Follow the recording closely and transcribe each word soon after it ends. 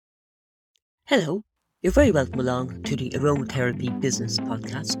Hello, you're very welcome along to the Aromatherapy Business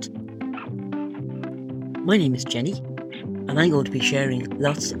Podcast. My name is Jenny, and I'm going to be sharing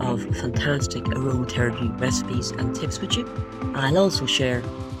lots of fantastic aromatherapy recipes and tips with you. And I'll also share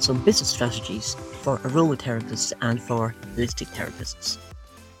some business strategies for aromatherapists and for holistic therapists.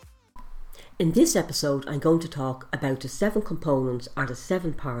 In this episode, I'm going to talk about the 7 components or the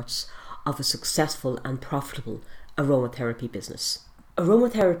 7 parts of a successful and profitable aromatherapy business.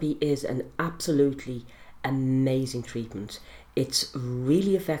 Aromatherapy is an absolutely amazing treatment. It's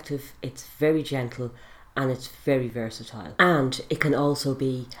really effective, it's very gentle, and it's very versatile. And it can also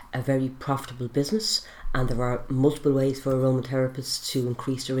be a very profitable business, and there are multiple ways for aromatherapists to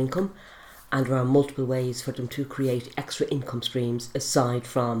increase their income, and there are multiple ways for them to create extra income streams aside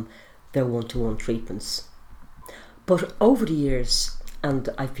from their one-to-one treatments. But over the years, and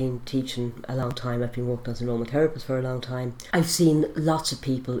I've been teaching a long time, I've been working as an aromatherapist for a long time, I've seen lots of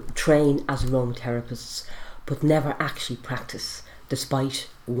people train as aromatherapists but never actually practice, despite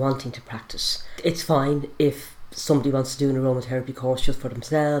wanting to practice. It's fine if somebody wants to do an aromatherapy course just for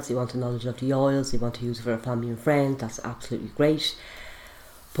themselves, they want the knowledge of the oils, they want to use it for a family and friend, that's absolutely great.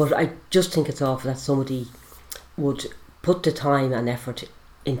 But I just think it's awful that somebody would put the time and effort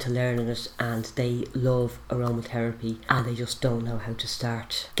into learning it and they love aromatherapy and they just don't know how to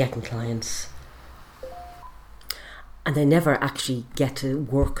start getting clients, and they never actually get to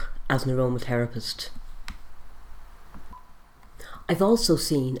work as an aromatherapist. I've also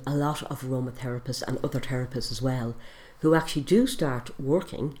seen a lot of aromatherapists and other therapists as well who actually do start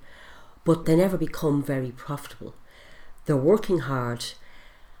working, but they never become very profitable. They're working hard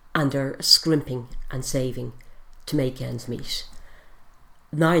and they're scrimping and saving to make ends meet.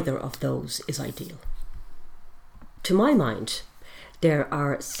 Neither of those is ideal. To my mind, there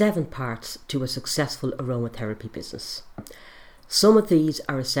are 7 parts to a successful aromatherapy business. Some of these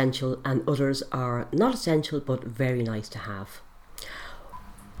are essential and others are not essential but very nice to have.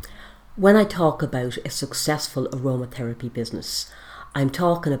 When I talk about a successful aromatherapy business, I'm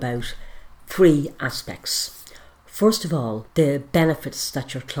talking about 3 aspects. First of all, the benefits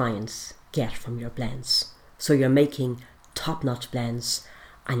that your clients get from your blends. So you're making top-notch blends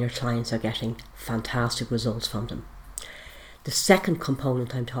and your clients are getting fantastic results from them. The second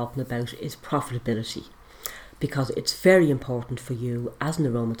component I'm talking about is profitability, because it's very important for you as an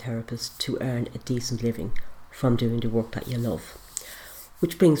aromatherapist to earn a decent living from doing the work that you love.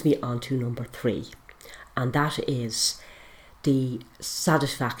 Which brings me on to number 3, and that is the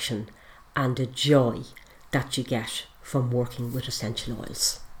satisfaction and the joy that you get from working with essential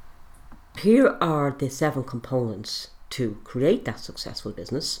oils. Here are the 7 components to create that successful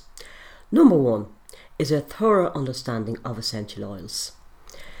business. Number 1 is a thorough understanding of essential oils.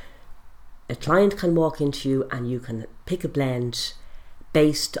 A client can walk into you and you can pick a blend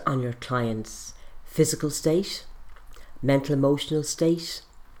based on your client's physical state, mental emotional state,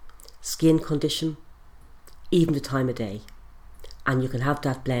 skin condition, even the time of day, and you can have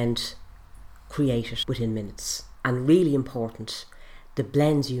that blend created within minutes. And really important, the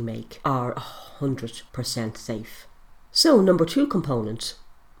blends you make are 100% safe. So number 2 component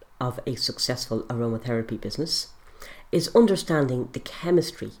of a successful aromatherapy business is understanding the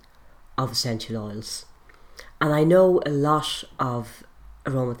chemistry of essential oils. And I know a lot of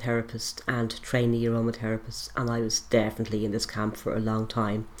aromatherapists and trainee aromatherapists, and I was definitely in this camp for a long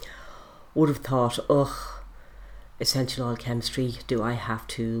time, would have thought, essential oil chemistry, do I have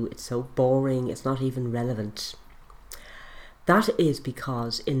to? It's so boring, it's not even relevant. That is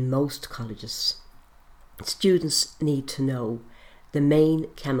because in most colleges, students need to know the main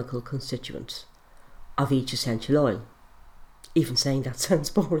chemical constituent of each essential oil. Even saying that sounds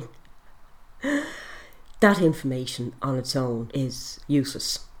boring. That information on its own is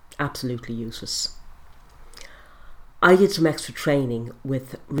useless, absolutely useless. I did some extra training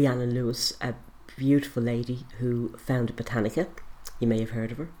with Rhiannon Lewis, a beautiful lady who founded Botanica. You may have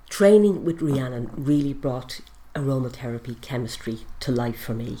heard of her. Training with Rhiannon really brought aromatherapy chemistry to life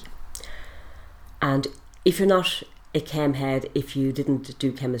for me. And if you're not a chem head, if you didn't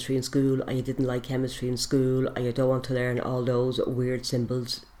do chemistry in school, or you didn't like chemistry in school, or you don't want to learn all those weird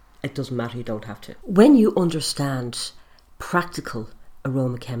symbols, it doesn't matter, you don't have to. When you understand practical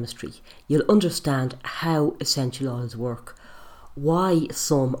aromatherapeutics, you'll understand how essential oils work, why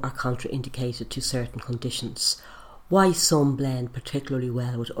some are contraindicated to certain conditions, why some blend particularly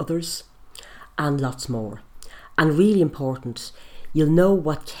well with others, and lots more. And really important, you'll know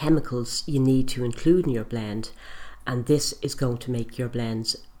what chemicals you need to include in your blend, and this is going to make your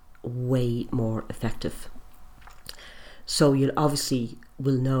blends way more effective. So you obviously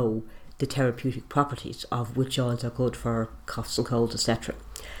will know the therapeutic properties of which oils are good for coughs and colds, etc.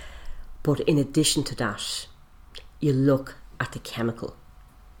 But in addition to that, you look at the chemical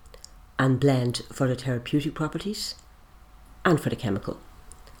and blend for the therapeutic properties and for the chemical.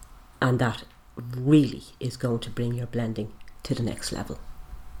 And that really is going to bring your blending to the next level.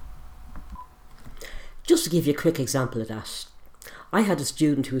 Just to give you a quick example of that, I had a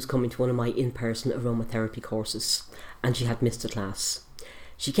student who was coming to one of my in-person aromatherapy courses, and she had missed a class.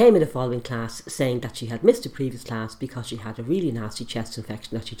 She came in the following class saying that she had missed a previous class because she had a really nasty chest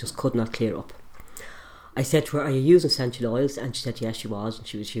infection that she just could not clear up. I said to her, "Are you using essential oils?" And she said yes, she was, and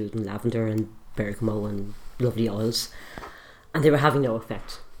she was using lavender and bergamot and lovely oils, and they were having no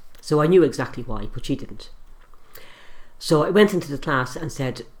effect. So I knew exactly why, but she didn't. So I went into the class and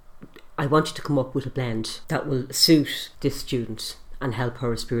said, "I want you to come up with a blend that will suit this student and help her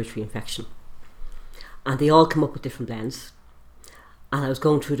respiratory infection." And they all come up with different blends. And I was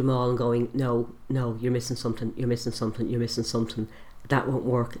going through them all and going, no, you're missing something, that won't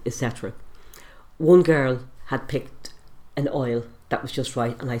work, etc. One girl had picked an oil that was just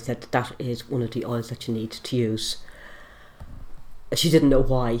right, and I said, "That is one of the oils that you need to use." She didn't know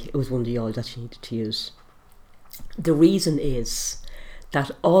why it was one of the oils that she needed to use. The reason is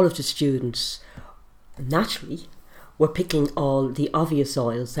that all of the students naturally were picking all the obvious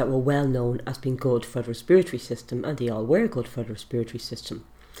oils that were well known as being good for the respiratory system, and they all were good for the respiratory system.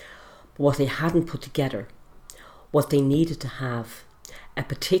 But what they hadn't put together was they needed to have a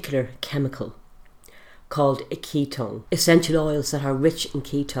particular chemical called a ketone. Essential oils that are rich in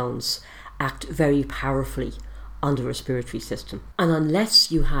ketones act very powerfully on the respiratory system. And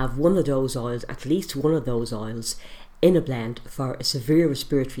unless you have one of those oils, at least one of those oils, in a blend for a severe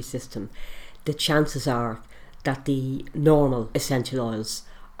respiratory system, the chances are that the normal essential oils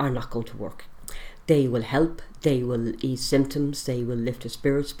are not going to work. They will help, they will ease symptoms, they will lift the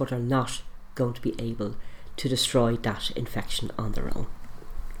spirits, but are not going to be able to destroy that infection on their own.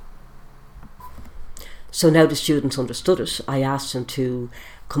 So now the students understood it. I asked them to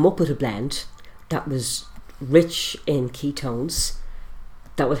come up with a blend that was rich in ketones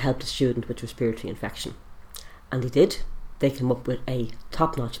that would help the student with respiratory infection. And they did. They came up with a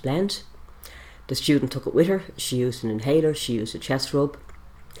top-notch blend. The student took it with her. She used an inhaler, she used a chest rub,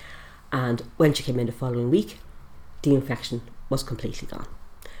 and when she came in the following week, the infection was completely gone.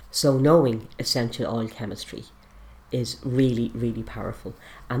 So knowing essential oil chemistry is really, really powerful,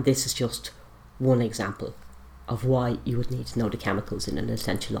 and this is just one example of why you would need to know the chemicals in an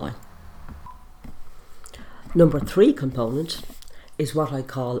essential oil. Number 3 component is what I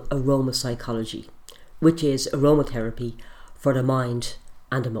call aromapsychology, which is aromatherapy for the mind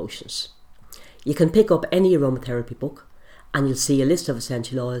and emotions. You can pick up any aromatherapy book and you'll see a list of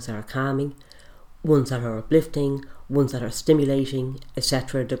essential oils that are calming, ones that are uplifting, ones that are stimulating,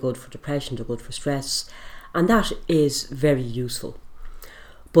 etc. They're good for depression, they're good for stress, and that is very useful.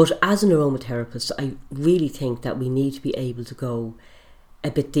 But as an aromatherapist, I really think that we need to be able to go a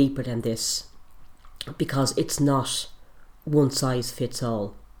bit deeper than this, because it's not one size fits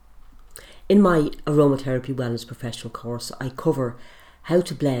all. In my aromatherapy wellness professional course, I cover how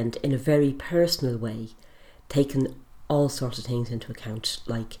to blend in a very personal way, taking all sorts of things into account,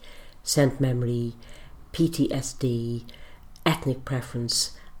 like scent memory, PTSD, ethnic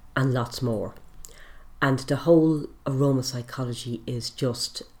preference, and lots more. And the whole aromapsychology is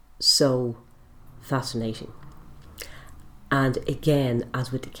just so fascinating. And again,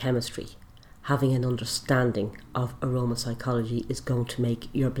 as with the chemistry, having an understanding of aromapsychology is going to make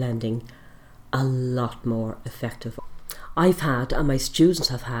your blending a lot more effective. I've had, and my students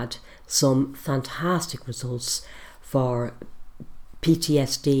have had, some fantastic results for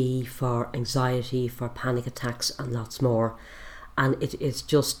PTSD, for anxiety, for panic attacks, and lots more. And it is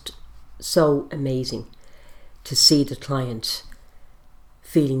just so amazing to see the client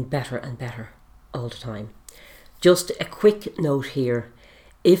feeling better and better all the time. Just a quick note here: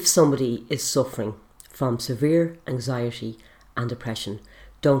 if somebody is suffering from severe anxiety and depression,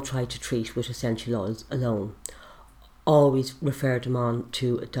 don't try to treat with essential oils alone. Always refer them on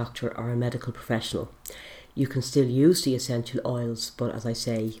to a doctor or a medical professional. You can still use the essential oils, but as I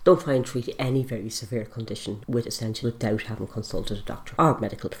say, don't try and treat any very severe condition with essential without having consulted a doctor or a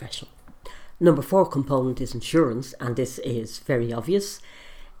medical professional. Number 4 component is insurance, and this is very obvious.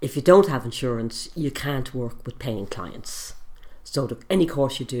 If you don't have insurance, you can't work with paying clients. So any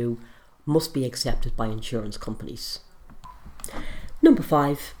course you do must be accepted by insurance companies. Number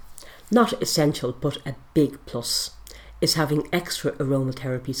 5, not essential but a big plus, is having extra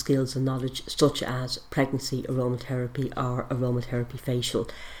aromatherapy skills and knowledge, such as pregnancy aromatherapy or aromatherapy facial.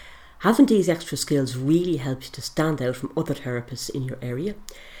 Having these extra skills really helps you to stand out from other therapists in your area.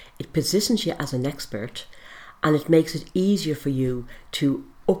 It positions you as an expert, and it makes it easier for you to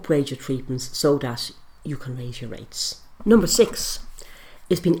upgrade your treatments so that you can raise your rates. Number 6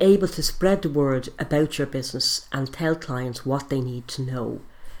 is being able to spread the word about your business and tell clients what they need to know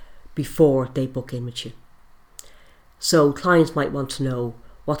before they book in with you. So clients might want to know,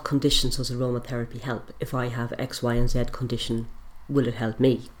 what conditions does aromatherapy help? If I have X, Y and Z condition, will it help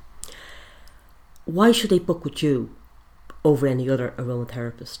me? Why should they book with you over any other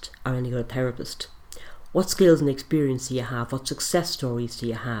aromatherapist or any other therapist? What skills and experience do you have? What success stories do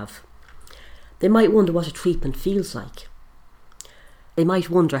you have? They might wonder what a treatment feels like. They might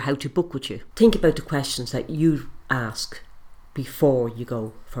wonder how to book with you. Think about the questions that you ask before you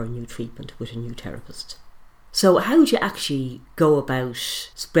go for a new treatment with a new therapist. So how do you actually go about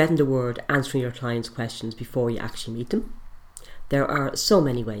spreading the word, answering your clients' questions before you actually meet them? There are so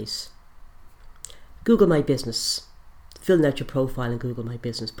many ways. Google My Business, filling out your profile in Google My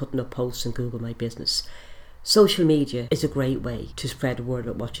Business, putting up posts in Google My Business. Social media is a great way to spread the word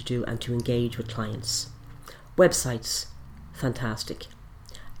about what you do and to engage with clients. Websites, fantastic.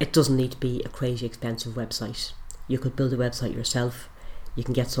 It doesn't need to be a crazy expensive website. You could build a website yourself. You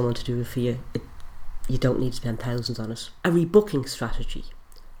can get someone to do it for you. You don't need to spend thousands on it. A rebooking strategy,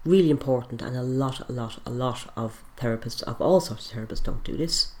 really important, and a lot of therapists, of all sorts of therapists, don't do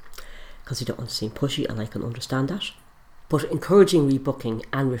this because they don't want to seem pushy, and I can understand that. But encouraging rebooking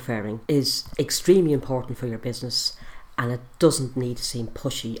and referring is extremely important for your business, and it doesn't need to seem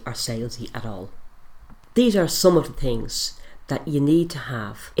pushy or salesy at all. These are some of the things that you need to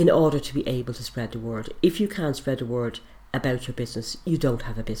have in order to be able to spread the word. If you can't spread the word about your business, you don't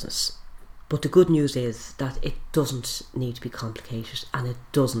have a business. But the good news is that it doesn't need to be complicated, and it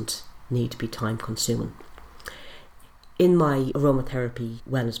doesn't need to be time consuming. In my Aromatherapy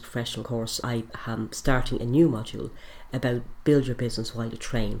Wellness Professional course, I am starting a new module about build your business while you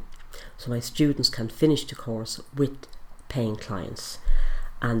train. So my students can finish the course with paying clients.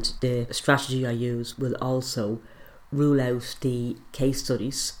 And the strategy I use will also rule out the case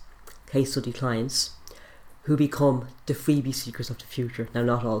study clients who become the freebie seekers of the future. Now,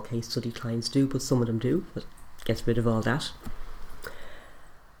 not all case study clients do, but some of them do, but gets rid of all that.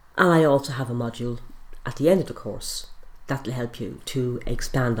 And I also have a module at the end of the course that will help you to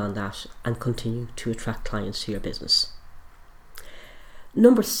expand on that and continue to attract clients to your business.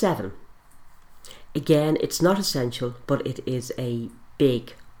 Number 7. Again, it's not essential, but it is a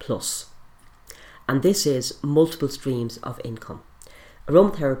big plus. And this is multiple streams of income.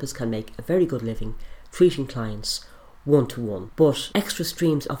 Aromatherapists can make a very good living treating clients one-to-one, but extra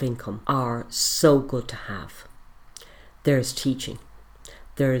streams of income are so good to have. There's teaching,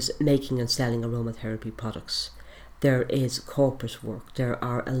 there's making and selling aromatherapy products, there is corporate work, there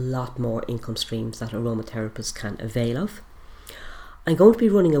are a lot more income streams that aromatherapists can avail of. I'm going to be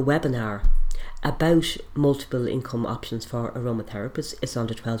running a webinar about multiple income options for aromatherapists. It's on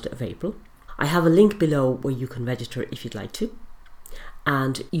the 12th of April. I have a link below where you can register if you'd like to,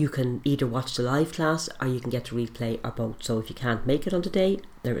 and you can either watch the live class or you can get to replay or both. So if you can't make it on the day,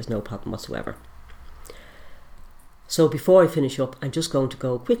 there is no problem whatsoever. So before I finish up, I'm just going to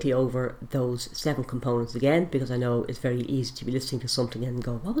go quickly over those 7 components again, because I know it's very easy to be listening to something and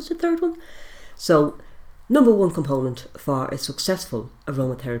go, what was the third one? So number 1 component for a successful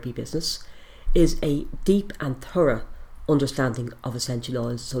aromatherapy business is a deep and thorough understanding of essential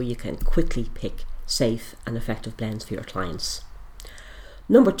oils, so you can quickly pick safe and effective blends for your clients.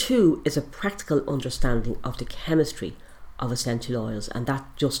 Number 2 is a practical understanding of the chemistry of essential oils, and that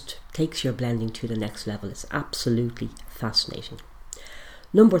just takes your blending to the next level. It's absolutely fascinating.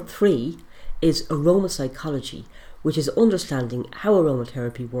 Number 3 is aromapsychology, which is understanding how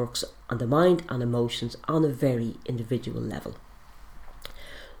aromatherapy works on the mind and emotions on a very individual level.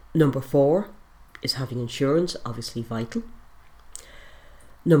 Number 4 is having insurance, obviously vital.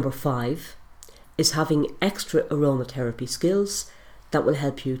 Number 5 is having extra aromatherapy skills that will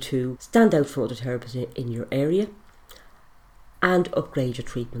help you to stand out from other therapists in your area and upgrade your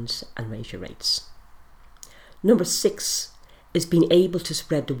treatments and raise your rates. Number 6 is being able to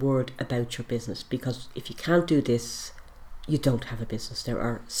spread the word about your business, because if you can't do this, you don't have a business. There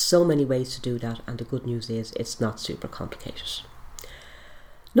are so many ways to do that, and the good news is it's not super complicated.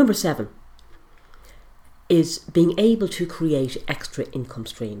 Number 7 is being able to create extra income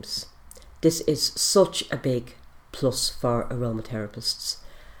streams. This is such a big plus for aromatherapists,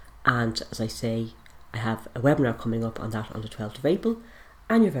 and as I say, I have a webinar coming up on that on the 12th of April,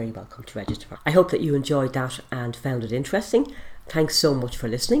 and you're very welcome to register. I hope that you enjoyed that and found it interesting. Thanks so much for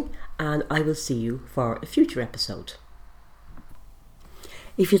listening, and I will see you for a future episode.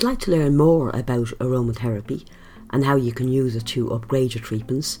 If you'd like to learn more about aromatherapy and how you can use it to upgrade your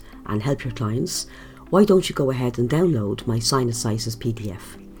treatments and help your clients, why don't you go ahead and download my sinusitis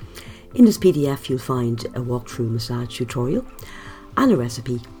PDF. In this PDF you'll find a walkthrough massage tutorial and a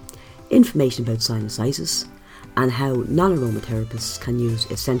recipe, information about sinusitis, and how non-aromatherapists can use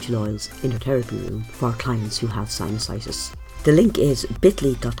essential oils in their therapy room for clients who have sinusitis. The link is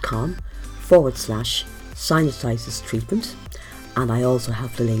bit.ly/sinusitis treatment, and I also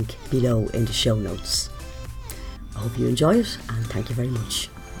have the link below in the show notes. I hope you enjoy it, and thank you very much.